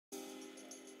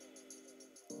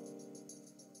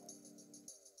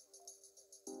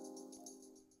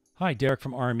Hi, Derek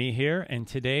from RME here, and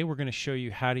today we're going to show you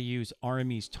how to use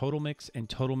RME's Totalmix and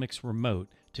Totalmix Remote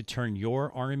to turn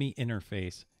your RME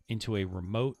interface into a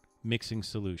remote mixing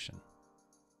solution.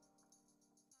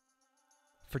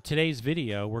 For today's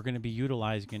video, we're going to be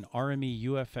utilizing an RME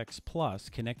UFX Plus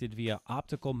connected via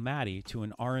optical MADI to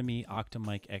an RME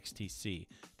Octamic XTC.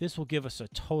 This will give us a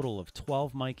total of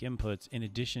 12 mic inputs in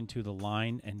addition to the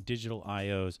line and digital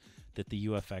IOs that the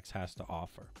UFX has to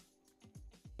offer.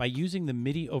 By using the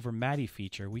MIDI over MADI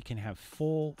feature, we can have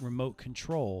full remote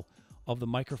control of the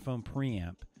microphone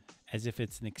preamp as if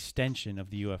it's an extension of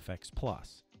the UFX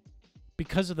Plus.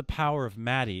 Because of the power of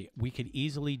MADI, we could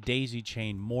easily daisy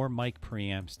chain more mic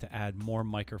preamps to add more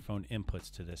microphone inputs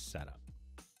to this setup.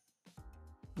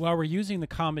 While we're using the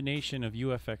combination of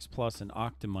UFX Plus and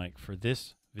Octamic for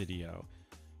this video,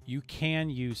 you can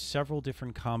use several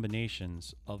different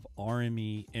combinations of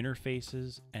RME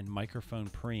interfaces and microphone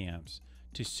preamps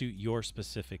to suit your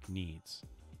specific needs.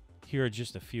 Here are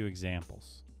just a few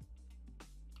examples.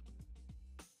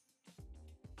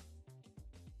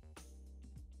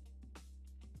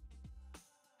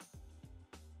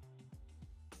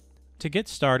 To get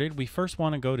started, we first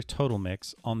want to go to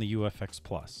Totalmix on the UFX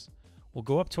Plus. We'll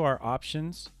go up to our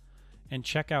options and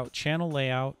check out channel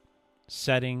layout,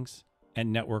 settings,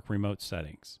 and network remote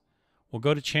settings. We'll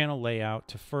go to channel layout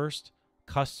to first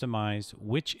customize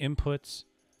which inputs,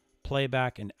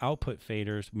 playback, and output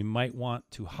faders we might want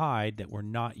to hide that we're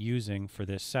not using for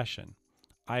this session.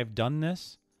 I've done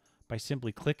this by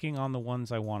simply clicking on the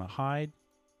ones I want to hide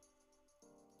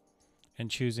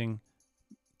and choosing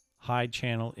Hide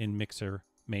Channel in Mixer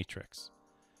Matrix.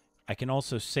 I can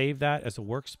also save that as a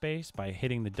workspace by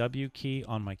hitting the W key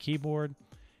on my keyboard,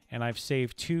 and I've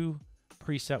saved two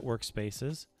preset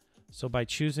workspaces. So by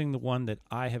choosing the one that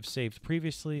I have saved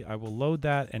previously, I will load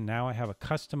that, and now I have a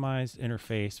customized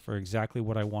interface for exactly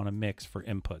what I want to mix for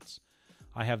inputs.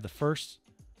 I have the first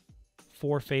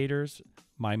 4 faders,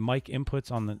 my mic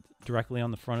inputs directly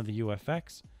on the front of the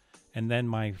UFX, and then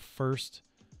my first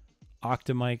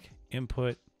Octamic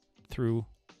input through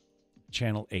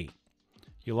channel 8.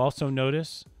 You'll also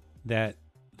notice that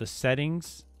the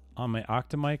settings on my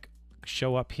Octamic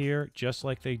show up here just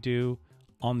like they do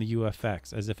on the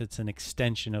UFX, as if it's an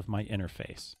extension of my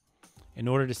interface. In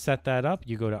order to set that up,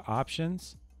 you go to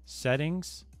Options,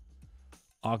 Settings,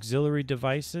 Auxiliary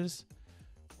Devices.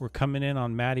 We're coming in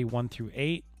on MADI 1 through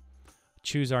 8.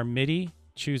 Choose our MIDI,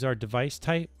 choose our device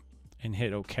type, and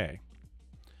hit OK.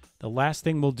 The last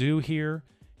thing we'll do here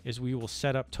is we will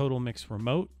set up Totalmix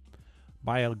Remote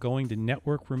by going to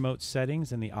Network Remote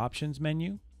Settings in the Options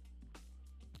menu.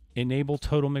 Enable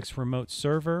Totalmix Remote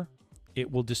Server. It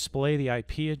will display the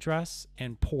IP address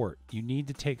and port. You need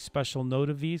to take special note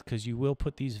of these because you will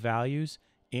put these values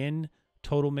in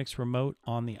Totalmix Remote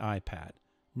on the iPad.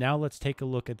 Now let's take a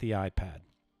look at the iPad.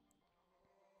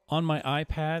 On my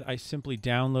iPad, I simply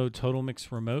download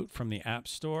Totalmix Remote from the App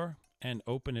Store and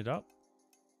open it up.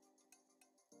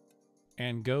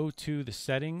 And go to the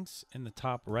settings in the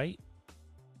top right.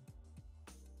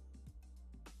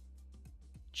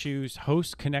 Choose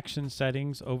Host Connection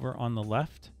Settings over on the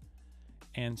left,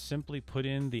 and simply put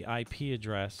in the IP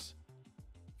address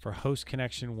for host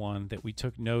connection 1 that we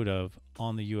took note of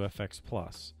on the UFX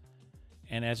Plus.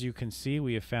 And as you can see,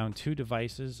 we have found 2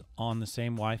 devices on the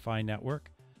same Wi-Fi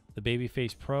network, the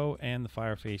Babyface Pro and the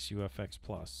Fireface UFX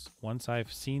Plus. Once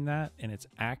I've seen that and it's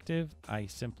active, I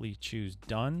simply choose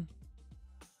Done.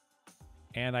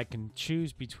 And I can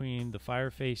choose between the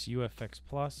Fireface UFX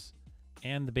Plus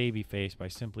and the Babyface by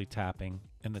simply tapping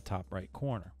in the top right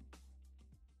corner.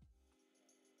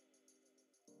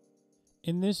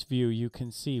 In this view, you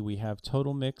can see we have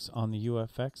Totalmix on the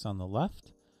UFX on the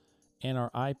left and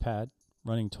our iPad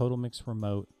running Totalmix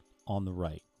Remote on the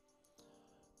right.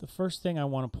 The first thing I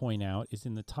want to point out is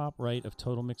in the top right of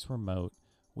Totalmix Remote,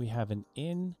 we have an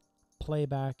in,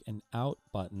 playback, and out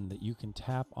button that you can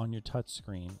tap on your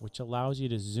touchscreen, which allows you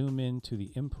to zoom in to the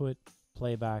input,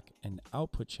 playback, and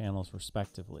output channels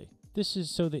respectively. This is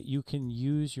so that you can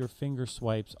use your finger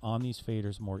swipes on these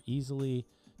faders more easily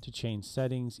to change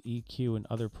settings, EQ, and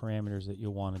other parameters that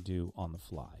you'll want to do on the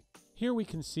fly. Here we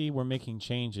can see we're making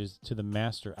changes to the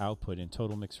master output in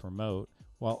Totalmix Remote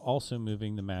while also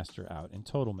moving the master out in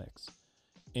Totalmix.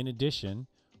 In addition,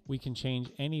 we can change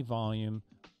any volume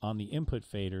on the input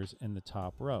faders in the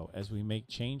top row. As we make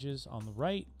changes on the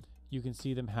right, you can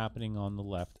see them happening on the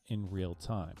left in real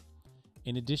time.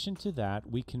 In addition to that,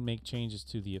 we can make changes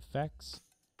to the effects,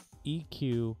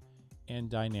 EQ, and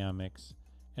dynamics,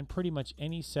 and pretty much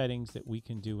any settings that we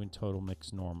can do in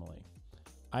Totalmix normally.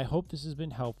 I hope this has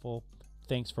been helpful.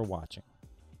 Thanks for watching.